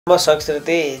धर्म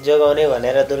संस्कृति जोगाउने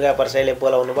भनेर दुर्गा प्रसाईले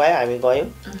बोलाउनु भयो, हामी गयौँ।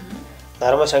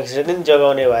 धर्म संस्कृति नि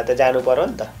जोगाउने भए त जानु पर्यो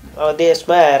नि त। अब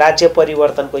देशमा राज्य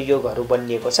परिवर्तनको योगहरू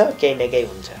बनिएको छ, केही न केही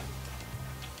हुन्छ,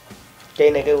 केही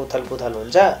न केही उथलपुथल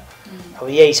हुन्छ। अब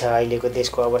यही छ अहिलेको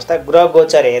देशको अवस्था। ग्रह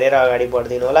गोचर हेरेर अगाडि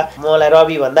बढ्दिनु होला। मलाई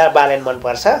रविभन्दा बालेन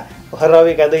मनपर्छ।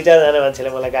 रविका 2-4 जना मान्छेले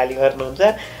मलाई गाली गर्नुहुन्छ।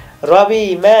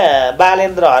 रविमा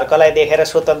बालेन र हर्कलाई देखेर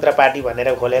स्वतन्त्र पार्टी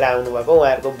भनेर खोलेर आउनुभएको,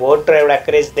 उहाँहरूको भोट र एउटा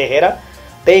क्रेज देखेर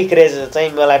त्यही क्रेज चाहिँ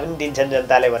मलाई पनि दिन्छन्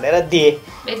जनताले भनेर दिए।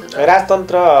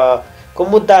 राजतन्त्रको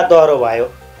मुद्दा दह्रो भयो।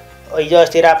 हिजो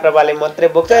अस्ति राप्रपाले मात्रै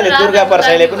बोक्छ, अनि दुर्गा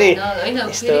प्रसाईले पनि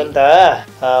यस्तो हो नि त।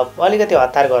 अलिकति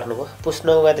हतार गर्नुभयो। पुस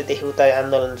 9 गतेदेखि उता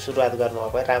आन्दोलन सुरुवात गर्नुभएको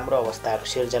भए राम्रो अवस्थाहरू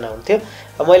सिर्जना हुन्थ्यो।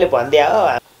 मैले भनिदिए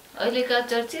हो। अहिलेका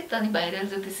चर्चित अनि भाइरल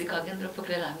ज्योतिषी खगेन्द्र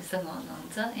पोखरेल हामीसँग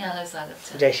हुनुहुन्छ। यहाँलाई स्वागत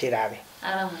छ। जय श्री राम।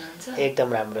 आराम हुनुहुन्छ?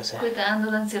 एकदम राम्रो छ। कोही त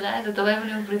आन्दोलनशील आयो त, तपाईँ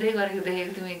पनि उफ्रिँदै गरेको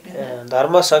देखेको थियौँ एक दिन।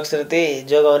 धर्म संस्कृति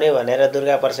जोगाउने भनेर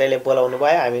दुर्गा प्रसाईले बोलाउनु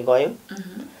भयो, हामी गयौँ।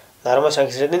 धर्म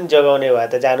संस्कृति नि जोगाउने भए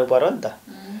त जानु पर्यो नि त।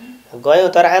 गयौँ,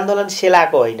 तर आन्दोलन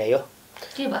सेलाको होइन यो।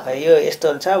 यो यस्तो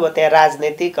हुन्छ, अब त्यहाँ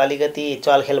राजनैतिक अलिकति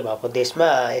चलखेल भएको देशमा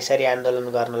यसरी आन्दोलन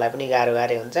गर्नलाई पनि गाह्रो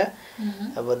हुन्छ।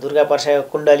 अब दुर्गा प्रसाईको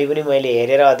कुण्डली पनि मैले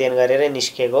हेरेर अध्ययन गरेर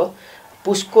निस्केको।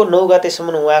 पुसको 9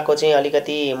 गतेसम्म उहाँको चाहिँ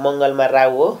अलिकति मङ्गलमा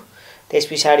राहु हो। त्यस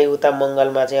पछाडि उता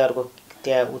मङ्गलमा चाहिँ अर्को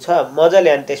त्यहाँ उ छ मजाले,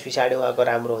 अनि त्यस पछाडि उहाँको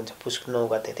राम्रो हुन्छ। पुस 9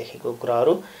 गतेदेखिको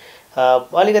ग्रहहरू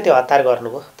अलिकति हतार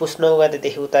गर्नुभयो। पुस 9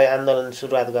 गतेदेखि उता आन्दोलन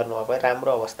सुरुवात गर्नुभएको भए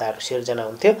राम्रो अवस्थाहरू सिर्जना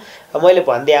हुन्थ्यो। मैले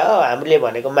भनिदिए हो, हामीले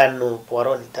भनेको मान्नु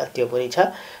पर्यो नि त, त्यो पनि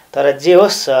छ। तर जे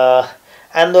होस्,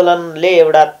 आन्दोलनले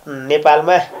एउटा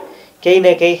नेपालमा केही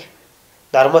न केही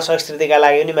धर्म संस्कृतिका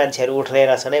लागि पनि मान्छेहरू उठ्ने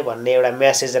रहेछन् है भन्ने एउटा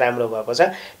म्यासेज राम्रो भएको छ।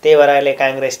 त्यही भएर अहिले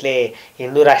काङ्ग्रेसले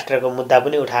हिन्दू राष्ट्रको मुद्दा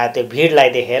पनि उठायो। त्यो भिडलाई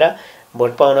देखेर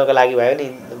भोट पाउनको लागि भयो नि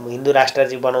हिन्दू राष्ट्र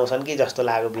चाहिँ बनाउँछन् कि जस्तो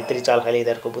लाग्यो भित्री चलखेल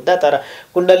यिनीहरूको मुद्दा। तर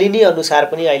कुण्डलिनी अनुसार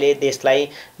पनि अहिले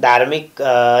देशलाई धार्मिक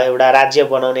एउटा राज्य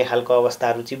बनाउने खालको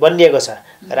अवस्थाहरू चाहिँ बनिएको छ।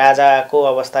 राजाको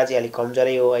अवस्था चाहिँ अलिक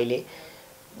कमजोरै हो अहिले।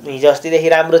 हिजो अस्तिदेखि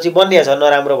राम्रो चाहिँ बनिएको छ,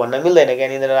 नराम्रो भन्न मिल्दैन,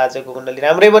 किनभने राजाको कुण्डली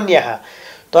राम्रै बनिएको।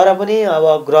 तर पनि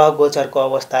अब ग्रह गोचरको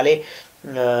अवस्थाले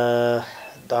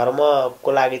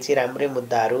धर्मको लागि चाहिँ राम्रै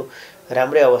मुद्दाहरू,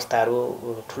 राम्रै अवस्थाहरू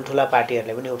ठुल्ठुला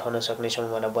पार्टीहरूले पनि उठाउन सक्ने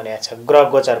सम्भावना बनेको छ। ग्रह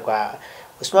गोचरको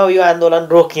उसमा यो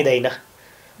आन्दोलन रोकिँदैन।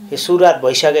 यो सुरुवात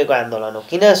भइसकेको आन्दोलन हो।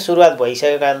 किन सुरुवात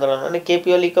भइसकेको आन्दोलन भने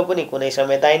केपी ओलीको पनि कुनै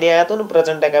समय दाहिने हात हुन्,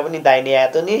 प्रचण्डका पनि दाहिने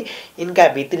हात हुन्। यिनका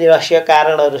भित्री रहस्य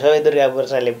कारणहरू सबै दुर्गा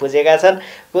प्रसाईले बुझेका छन्।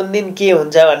 कुन दिन के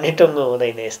हुन्छ भन्ने टुङ्गो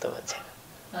हुँदैन यस्तो मान्छे।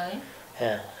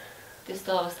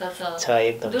 त्यस्तो अवस्था छ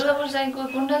एकदम। दुर्गा प्रसाईको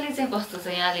कुण्डली चाहिँ कस्तो छ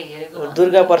यहाँले हेरेको?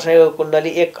 दुर्गा प्रसाईको कुण्डली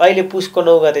अहिले पुसको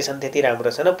 9 गतेसम्म त्यति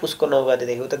राम्रो छैन। पुसको 9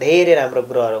 गतेदेखि उता धेरै राम्रो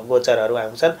ग्रहहरू गोचरहरू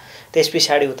आउँछन्। त्यस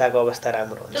पछाडि उताको अवस्था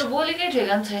राम्रो हुन्छ। तर बोलीकै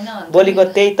ठेगान छैन। बोलीको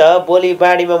त्यही त, बोली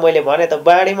बाढीमा मैले भने त,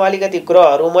 बाढीमा अलिकति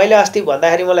ग्रहहरू मैले अस्ति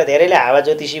भन्दाखेरि मलाई धेरैले हावा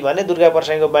ज्योतिषी भने दुर्गा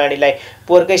प्रसाईको बाढीलाई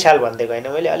पोहोरकै साल भनिदिएको होइन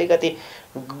मैले। अलिकति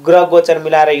ग्रह गोचर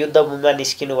मिलाएर युद्धभूमिमा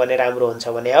निस्किनु भने राम्रो हुन्छ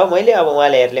भने हो मैले। अब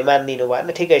उहाँलेहरूले मानिदिनु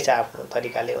भएन, ठिकै छ आफ्नो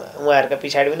तरिकाले। उहाँहरूका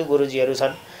पछाडि पनि गुरुजीहरू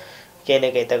छन्, केही न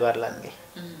केही त गर्लान् नि।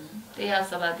 त्यही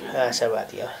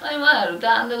आशावादी हो। अनि उहाँहरू त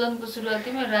आन्दोलनको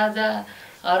सुरुवातीमा राजा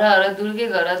हर हर दुर्गे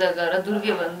घर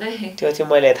दुर्गे भन्दै, त्यो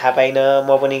चाहिँ मैले थाहा पाइनँ।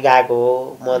 म पनि गएको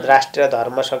हो। म राष्ट्र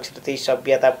धर्म संस्कृति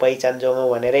सभ्यता पहिचान जोगाउँ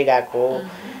भनेरै गएको हो।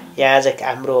 यहाँ आज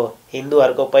हाम्रो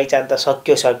हिन्दूहरूको पहिचान त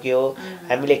सक्यो।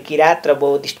 हामीले किराँत र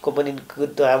बौद्धिस्टको पनि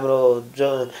हाम्रो जो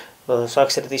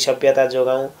संस्कृति सभ्यता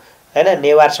जोगाउँ हैन।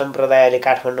 नेवार सम्प्रदायले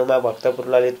काठमाडौँमा, भक्तपुर,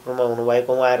 ललितपुरमा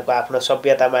हुनुभएको उहाँहरूको आफ्नो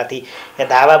सभ्यतामाथि यहाँ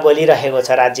धावा बोलिरहेको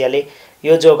छ राज्यले।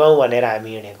 यो जोगाउँ भनेर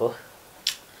हामी हिँडेको।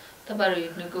 तपाईहरु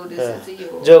हिँड्नुको उद्देश्य चाहिँ यो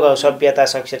हो। जोगाउँ, सभ्यता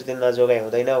संस्कृति नजोगाइ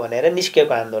हुँदैन भनेर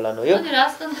निस्केको आन्दोलन हो यो। अनि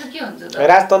राजतन्त्र के हुन्छ त?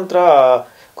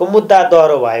 राजतन्त्रको मुद्दा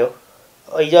दह्रो भयो।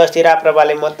 हिजो अस्ति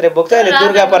राप्रपाले मात्रै बोक्छ, अनि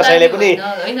दुर्गा प्रसाईले पनि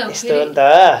यस्तो हो नि त।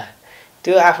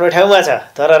 त्यो आफ्नो ठाउँमा छ,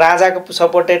 तर राजाको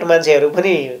सपोर्टेड मान्छेहरू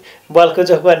पनि बलको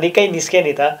जोखमा निकै निस्के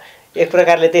नि त। एक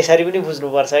प्रकारले त्यसरी पनि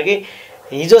बुझ्नुपर्छ कि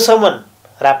हिजोसम्म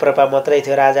राप्रपा मात्रै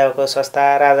थियो राजाको संस्था,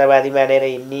 राजावादी मानेर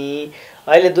हिँड्ने।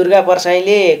 अहिले दुर्गा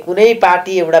प्रसाईले कुनै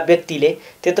पार्टी एउटा व्यक्तिले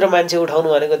त्यत्रो मान्छे उठाउनु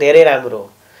भनेको धेरै राम्रो हो।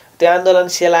 त्यो आन्दोलन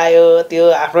सेलायो, त्यो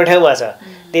आफ्नो ठाउँमा छ।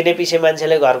 दिने पछि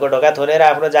मान्छेले घरको ढोका थोनेर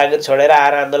आफ्नो जागिर छोडेर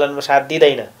आएर आन्दोलनमा साथ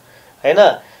दिँदैन हैन।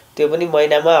 त्यो पनि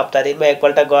महिनामा हप्ता दिनमा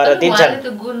एकपल्ट गएर दिन्छन्।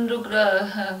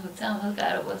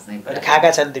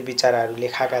 खाएका छन् त्यो बिचराहरूले,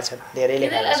 खाएका छन्, धेरैले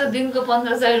खाएका छन्। दिनको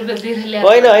 1500 रुपैयाँ दिएर ल्याए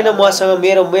होइन मसँग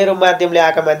मेरो माध्यमले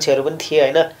आएका मान्छेहरू पनि थिए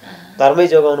हैन। धर्मै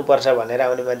जोगाउनु पर्छ भनेर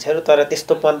आउने मान्छेहरू, तर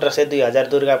त्यस्तो 1500 2000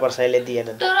 दुर्गा प्रसाईले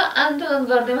दिएनन्। तर आन्दोलन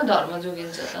गर्दैमा धर्म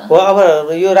जोगिन्छ त हो। अब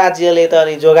यो राज्यले त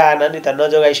अनि जोगाएन नि त,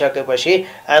 नजोगाइसकेपछि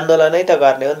आन्दोलनै त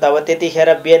गर्ने हो नि त। अब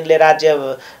त्यतिखेर बेनले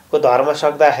राज्यको धर्म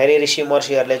सक्दाखेरि ऋषि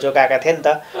मर्षिहरूले जोगाएका थिए नि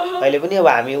त। अहिले पनि अब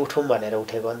हामी उठौँ भनेर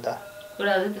उठेको नि त।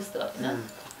 कुरा चाहिँ त्यस्तो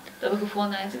होइन। तपाईँको फोन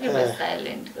आएछ कि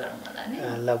साइलेन्ट गरौँ होला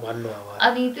नि। ल भन्नु अब।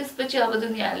 अनि त्यसपछि अब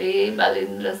जुन यहाँले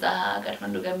बालेन्द्र शाह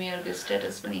काठमाडौँका मेयरको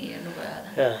स्ट्याटस पनि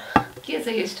हेर्नुभयो होला, के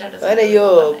छ यो स्ट्याटस? होइन,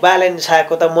 यो बालेन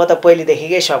शाहको त म त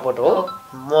पहिलेदेखिकै सपोर्ट हो।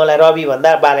 मलाई रवि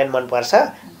भन्दा बालेन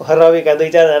मनपर्छ। रविका 2-4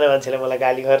 जना मान्छेले मलाई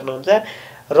गाली गर्नुहुन्छ।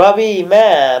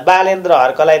 रविमा बालेन्द्र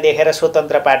हर्कलाई देखेर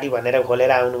स्वतन्त्र पार्टी भनेर खोलेर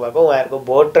आउनुभएको, उहाँहरूको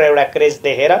भोट र एउटा क्रेज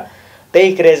देखेर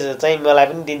त्यही क्रेज चाहिँ मलाई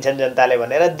पनि दिन्छन् जनताले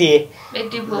भनेर दिए।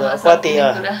 कति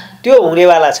त्यो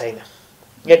हुनेवाला छैन।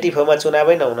 84 मा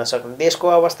चुनावै नहुन सक्ने। देशको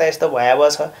अवस्था यस्तो भयावह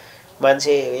छ,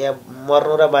 मान्छे यहाँ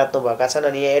मर्नु र बाँच्नु भएका छन्,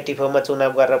 अनि यहाँ 84 मा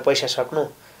चुनाव गरेर पैसा सक्नु,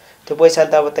 त्यो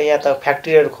पैसाले त अब त यहाँ त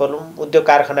फ्याक्ट्रीहरू खोलौँ, उद्योग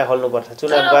कारखाना खोल्नुपर्छ,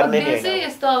 चुनाव गर्ने नि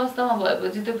होइन। यस्तो अवस्थामा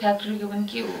भएपछि त्यो फ्याक्ट्रीको पनि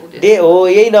के हो,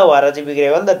 यही नभएर चाहिँ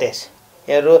बिग्रेको नि त देश।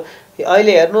 हेर्नु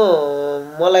अहिले हेर्नु,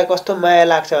 मलाई कस्तो माया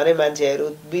लाग्छ भने मान्छेहरू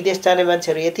विदेश जाने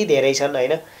मान्छेहरू यति धेरै छन्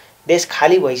होइन, देश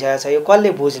खाली भइसकेको छ। यो कसले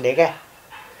बुझ्ने क्या?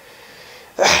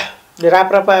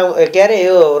 राप्रपा के अरे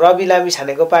यो रवि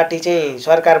लामिछानेको पार्टी चाहिँ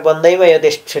सरकार बन्दैमा यो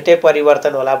देश छिट्टै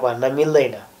परिवर्तन होला भन्न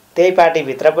मिल्दैन। त्यही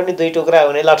पार्टीभित्र पनि 2 टुक्रा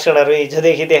हुने लक्षणहरू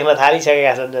हिजोदेखि देख्न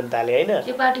थालिसकेका छन् जनताले होइन।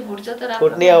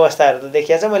 फुट्ने अवस्थाहरू त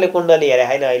देखिया छ। मैले कुण्डली हेरेँ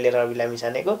होइन अहिले रवि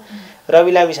लामिछानेको।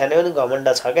 रवि लामिछाने पनि घमण्ड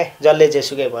छ क्या, जसले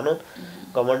जेसुकै भनौँ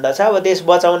घमण्ड छ। अब देश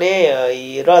बचाउने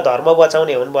र धर्म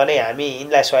बचाउने हुन् भने हामी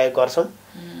यिनलाई सहयोग गर्छौँ।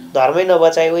 धर्मै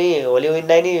नबचाइ उही होली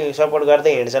विनलाई नि सपोर्ट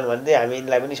गर्दै हिँड्छन् भने चाहिँ हामी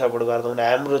यिनलाई पनि सपोर्ट गर्दैनौँ।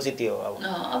 हाम्रो चाहिँ त्यो हो।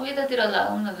 अब यतातिर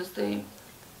लागौँ न, जस्तै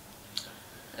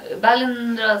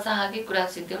बालेन्द्र शाहकै कुरा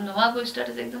सिद्धौँ न, उहाँको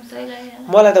स्ट्याटस एकदम सही लाग्यो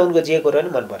मलाई त। उनको जे कुरो नि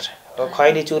मनपर्छ।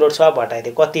 खैनी चुरोट सब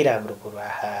हटाइदिए, कति राम्रो कुरो।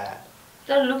 आहा,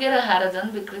 तर लुकेर खाएर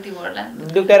झन् विकृति बढ्ला।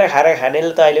 लुकेर खाएर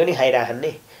खानेले त अहिले पनि खाइरहन्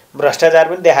नि। भ्रष्टाचार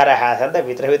पनि देखाएर खाएका छन् त,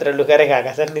 भित्रभित्र लुकेरै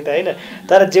खाएका छन् नि त होइन।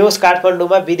 तर जे होस्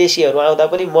काठमाडौँमा विदेशीहरू आउँदा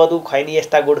पनि मधु खैनी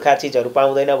यस्ता गुड्खा चिजहरू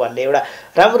पाउँदैन भन्ने एउटा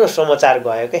राम्रो समाचार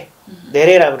गयो के,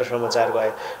 धेरै राम्रो समाचार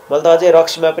गयो। मैले त अझै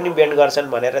रक्सीमा पनि ब्यान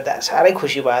गर्छन् भनेर साह्रै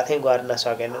खुसी भएको थिएँ, गर्न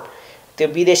सकेनन्। त्यो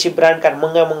विदेशी ब्रान्डका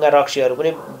महँगा रक्सीहरू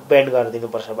पनि ब्यान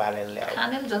गरिदिनुपर्छ बालेनले।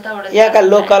 यहाँका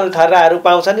लोकल थर्राहरू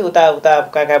पाउँछ नि उता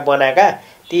उता कहाँ बनाएका,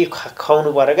 ती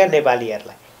खुवाउनु पर्यो क्या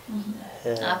नेपालीहरूलाई।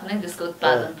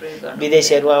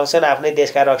 विदेशीहरू आउँछन्, आफ्नै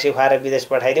देशका रक्सी खुवाएर विदेश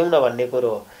पठाइदिउँ न भन्ने कुरो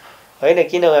हो होइन।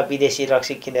 किन उहाँ विदेशी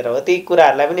रक्सी किनेर हो? ती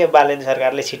कुराहरूलाई पनि बालेन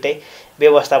सरकारले छिट्टै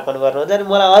व्यवस्थापन गर्नुहुन्छ। अनि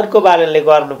मलाई अर्को बालेनले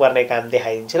गर्नुपर्ने काम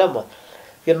देखाइदिन्छु ल म।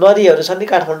 यो नदीहरू छन् नि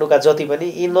काठमाडौँका जति पनि,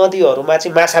 यी नदीहरूमा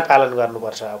चाहिँ माछा पालन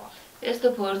गर्नुपर्छ। अब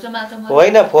यस्तो फोहोर चाहिँ माछा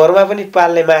होइन, फोहोरमा पनि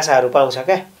पाल्ने माछाहरू पाउँछ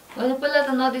क्या। पहिला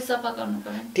त नदी सफा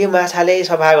गर्नुपर्ने, त्यो माछाले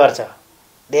सफा गर्छ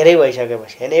धेरै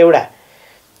भइसकेपछि होइन एउटा।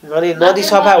 अनि नदी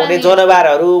सफा हुने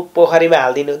जनावरहरू पोखरीमा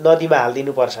हालिदिनु, नदीमा हालिदिनु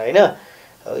पर्छ होइन।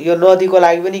 यो नदीको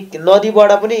लागि पनि,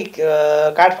 नदीबाट पनि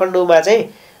काठमाडौँमा चाहिँ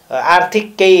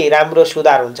आर्थिक केही राम्रो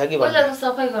सुधार हुन्छ कि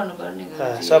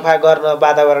भन्ने। सफा गर्न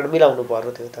वातावरण मिलाउनु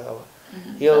पर्यो त्यो त। अब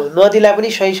यो नदीलाई पनि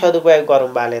सही सदुपयोग गरौँ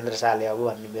बालेन्द्र शाहले अब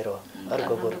भन्ने मेरो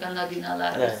अर्को कुरो।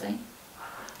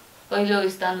 पहिलो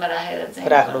स्थानमा राखेर चाहिँ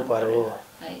राख्नु पर्यो।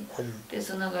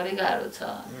 त्यसो नगरे गाह्रो छ।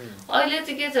 अहिले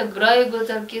चाहिँ के छ, ग्रह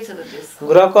गोचर के छ त देश?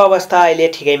 ग्रहको अवस्था अहिले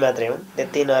ठिकै मात्रै हुन्,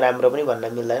 त्यति नराम्रो पनि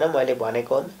भन्न मिल्दैन। मैले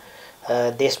भनेको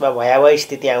देशमा भयावह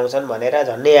स्थिति आउँछन् भनेर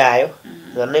झन्नै आयो,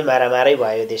 झन्नै मारामारै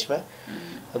भयो देशमा।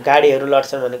 गाडीहरू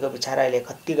लड्छन् भनेको बिचारा अहिले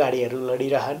कति गाडीहरू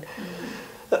लडिरहन्।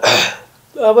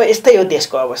 अब यस्तै हो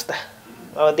देशको अवस्था।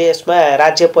 अब देशमा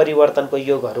राज्य परिवर्तनको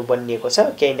योगहरू बनिएको छ,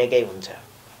 केही न केही हुन्छ,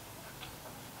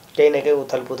 केही न केही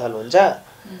उथल पुथल हुन्छ।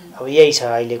 अब यही छ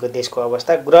अहिलेको देशको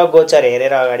अवस्था। ग्रह गोचर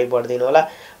हेरेर अगाडि बढ्दिनु होला।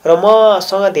 र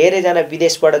मसँग धेरैजना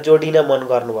विदेशबाट जोडिन मन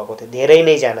गर्नुभएको थियो, धेरै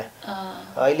नै जना।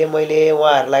 अहिले मैले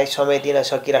उहाँहरूलाई समय दिन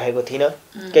सकिरहेको थिइनँ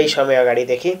केही समय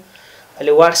अगाडिदेखि।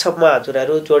 अहिले वाट्सएपमा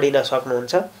हजुरहरू जोडिन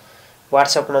सक्नुहुन्छ।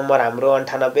 वाट्सएप नम्बर हाम्रो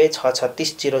 98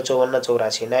 636 054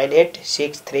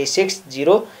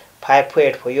 84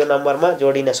 9863605484 यो नम्बरमा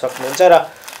जोडिन सक्नुहुन्छ। र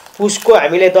उसको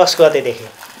हामीले 10 गतेदेखि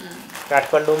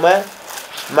काठमाडौँमा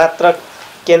मात्र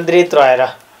केन्द्रित रहेर,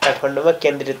 काठमाडौँमा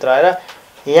केन्द्रित रहेर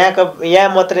यहाँ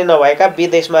मात्रै नभएका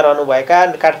विदेशमा रहनुभएका,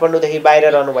 काठमाडौँदेखि बाहिर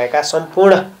रहनुभएका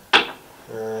सम्पूर्ण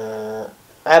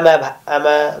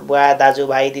आमा बुवा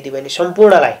दाजुभाइ दिदीबहिनी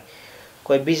सम्पूर्णलाई,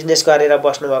 कोही बिजनेस गरेर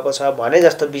बस्नुभएको छ भने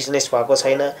जस्तो बिजनेस भएको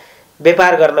छैन,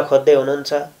 व्यापार गर्न खोज्दै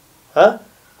हुनुहुन्छ,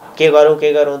 के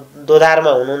गरौँ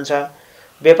दोधारमा हुनुहुन्छ,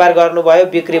 व्यापार गर्नुभयो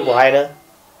बिक्री भएन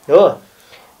हो,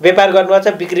 व्यापार गर्नुभएको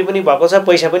छ बिक्री पनि भएको छ,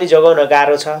 पैसा पनि जोगाउन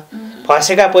गाह्रो छ,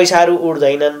 फसेका पैसाहरू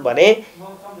उड्दैनन् भने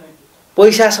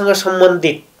पैसासँग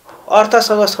सम्बन्धित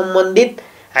अर्थसँग सम्बन्धित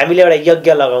हामीले एउटा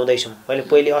यज्ञ लगाउँदैछौँ। मैले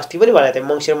पहिले अस्ति पनि भनेको थिएँ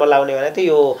मङ्सिरमा लाउने भनेको थिएँ,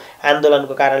 यो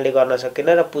आन्दोलनको कारणले गर्न सकेन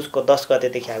र पुसको 10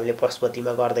 गतेदेखि हामीले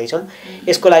पशुपतिमा गर्दैछौँ।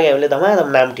 यसको लागि हामीले धमाधम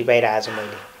नाम टिपाइरहेको छौँ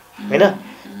मैले, होइन?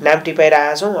 नाम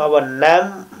टिपाइरहेको छौँ। अब नाम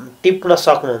टिप्न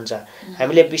सक्नुहुन्छ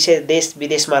हामीले विशेष देश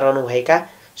विदेशमा रहनुभएका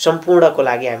सम्पूर्णको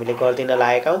लागि हामीले गरिदिन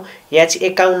लागेका हौँ। यहाँ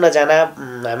चाहिँ 51 जना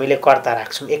हामीले कर्ता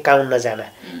राख्छौँ।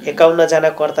 51 जना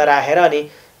कर्ता राखेर अनि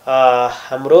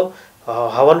हाम्रो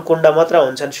हवन कुण्ड मात्र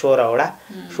हुन्छन्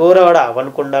 16वटा हवन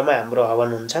कुण्डमा हाम्रो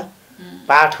हवन हुन्छ,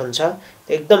 पाठ हुन्छ।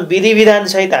 एकदम विधि विधान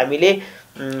सहित हामीले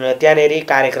त्यहाँनेरि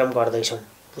कार्यक्रम गर्दैछौँ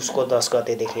उसको 10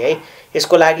 गतेदेखि है।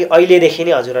 यसको लागि अहिलेदेखि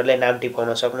नै हजुरहरूले नाम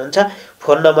टिपाउन सक्नुहुन्छ।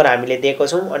 फोन नम्बर हामीले दिएको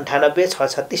छौँ 98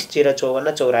 636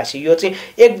 054 84। यो चाहिँ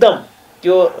एकदम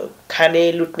त्यो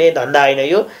खाने लुट्ने धन्दा होइन।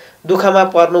 यो दुःखमा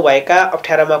पर्नुभएका,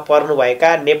 अप्ठ्यारोमा पर्नुभएका,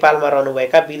 नेपालमा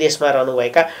रहनुभएका, विदेशमा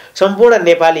रहनुभएका सम्पूर्ण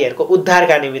नेपालीहरूको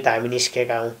उद्धारका निमित्त हामी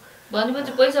निस्केका हौँ।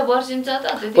 भनेपछि पैसा वर्षिन्छ त?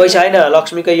 पैसा होइन,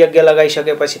 लक्ष्मीको यज्ञ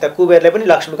लगाइसकेपछि त कुबेरले पनि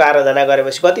लक्ष्मीको आराधना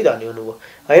गरेपछि कति धनी हुनुभयो,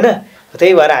 होइन?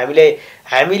 त्यही भएर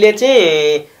हामीले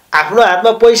चाहिँ आफ्नो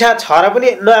हातमा पैसा छ र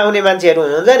पनि नआउने मान्छेहरू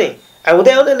हुनुहुन्छ नि,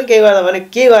 आउँदै आउँदैन के गर्दा भने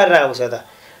के गरेर आउँछ त?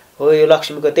 हो, यो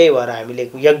लक्ष्मीको। त्यही भएर हामीले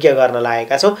यज्ञ गर्न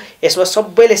लागेका छौँ। यसमा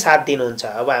सबैले साथ दिनुहुन्छ।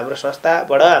 अब हाम्रो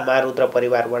संस्थाबाट महारुद्र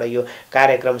परिवारबाट यो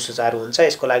कार्यक्रम सुचारू हुन्छ।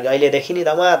 यसको लागि अहिलेदेखि नै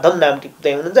धमाधम नाम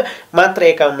टिप्दै हुनुहुन्छ। मात्र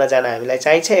 51 जना हामीलाई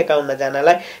चाहिन्छ। 51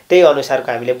 जनालाई त्यही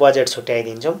अनुसारको हामीले बजेट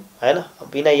छुट्याइदिन्छौँ, होइन?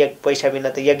 बिना पैसा बिना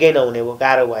त यज्ञै नहुने भयो,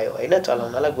 गाह्रो भयो, होइन?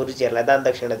 चलाउनलाई गुरुजीहरूलाई दान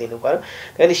दक्षिणा दिनु पर्यो।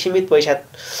 त्यहाँदेखि सीमित पैसा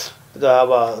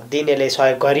अब दिनेले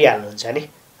सहयोग गरिहाल्नुहुन्छ नि,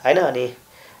 होइन? अनि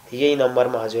यही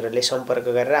नम्बरमा हजुरहरूले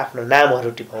सम्पर्क गरेर आफ्नो नामहरू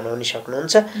टिपाउन पनि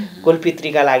सक्नुहुन्छ।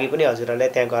 कुलपित्रीका लागि पनि हजुरहरूले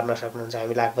त्यहाँ गर्न सक्नुहुन्छ।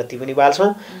 हामी लाखबत्ती पनि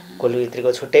बाल्छौँ,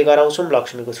 कुलपित्रीको छुट्टै गराउँछौँ,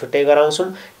 लक्ष्मीको छुट्टै गराउँछौँ।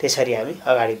 त्यसरी हामी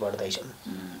अगाडि बढ्दैछौँ।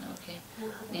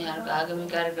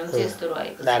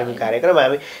 धार्मिक कार्यक्रम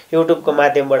हामी युट्युबको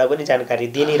माध्यमबाट पनि जानकारी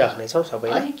दिइराख्नेछौँ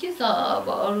सबैलाई।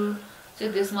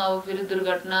 देशमा अब फेरि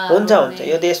दुर्घटना हुन्छ।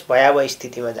 यो देश भयावह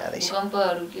स्थितिमा जाँदैछ,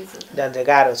 जान्छ।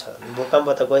 गाह्रो छ, भूकम्प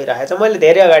त गइरहेछ। मैले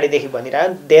धेरै अगाडिदेखि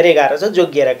भनिरहेको, धेरै गाह्रो छ।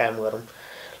 जोगिएर काम गरौँ,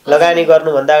 लगानी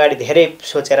गर्नुभन्दा अगाडि धेरै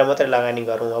सोचेर मात्रै लगानी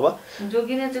गरौँ। अब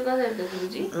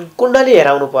कुण्डली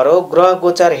हेराउनु पर्यो, ग्रह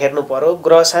गोचर हेर्नु पर्यो,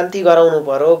 ग्रह शान्ति गराउनु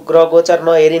पर्यो, ग्रह गोचर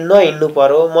नहेरी नहिँड्नु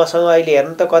पर्यो। मसँग अहिले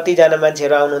हेर्नु त कतिजना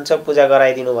मान्छेहरू आउनुहुन्छ पूजा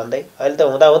गराइदिनु भन्दै। अहिले त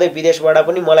हुँदाहुँदै विदेशबाट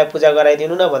पनि मलाई पूजा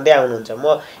गराइदिनु न भन्दै आउनुहुन्छ।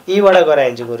 म यहीँबाट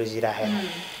गराइदिन्छु गुरुजी राखेर।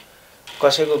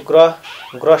 कसैको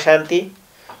ग्रह शान्ति,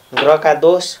 ग्रहका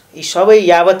दोष, यी सबै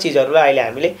यावत चिजहरूलाई अहिले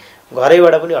हामीले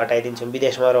घरैबाट पनि हटाइदिन्छौँ।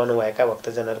 विदेशमा रहनुभएका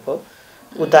भक्तजनहरूको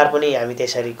उद्धार पनि हामी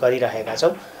त्यसरी गरिरहेका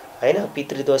छौँ, होइन?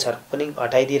 पितृदोषहरू पनि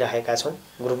हटाइदिइरहेका छौँ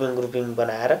ग्रुपिङ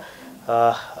बनाएर।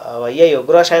 अब यही हो,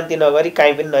 ग्रह शान्ति नगरी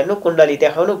काहीँ पनि नहिँड्नु, कुण्डली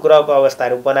देखाउनु, ग्रहको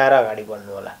अवस्थाहरू बनाएर अगाडि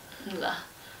बढ्नु होला।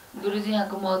 गुरुजी,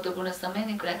 यहाँको महत्त्वपूर्ण समय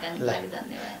नै कुराकानी लागि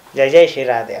धन्यवाद। जय जय श्री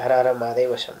राधे। हर हर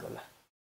महादेव शम्भो।